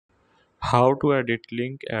How to edit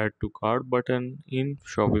link add to cart button in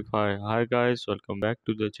Shopify. Hi guys, welcome back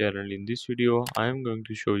to the channel. In this video I am going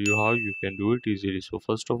to show you how you can do it easily. So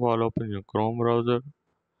first of all, open your Chrome browser,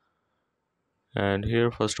 and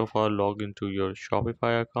here first of all log into your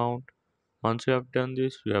Shopify account. Once you have done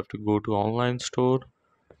this, you have to go to online store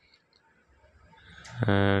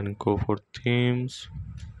and go for themes.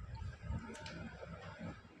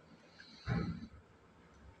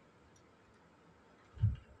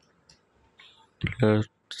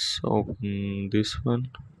 Let's open this one.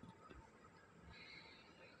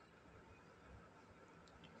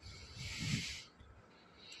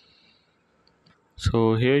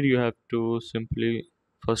 So here you have to simply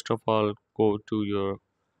first of all go to your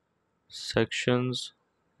sections,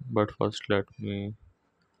 but first let me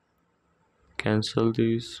cancel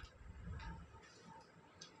these.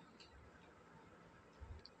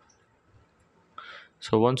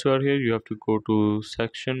 So once you are here, you have to go to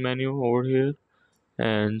section menu over here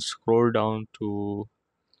and scroll down to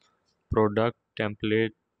product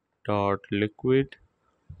template dot liquid.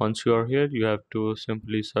 Once you are here, you have to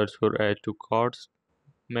simply search for add to carts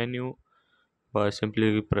menu by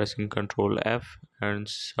simply pressing Ctrl F and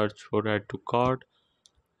search for add to cart.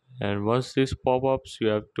 And once this pop-ups, you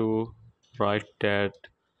have to write that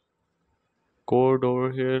code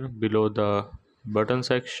over here below the button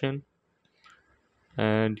section,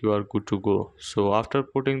 and you are good to go. So after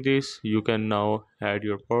putting this, you can now add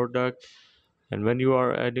your product, and when you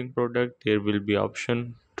are adding product, there will be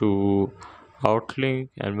option to outlink,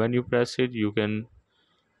 and when you press it, you can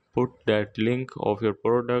put that link of your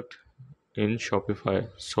product in Shopify.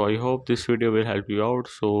 So I hope this video will help you out.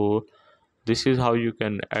 So this is how you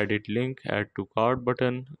can edit link add to cart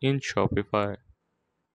button in Shopify.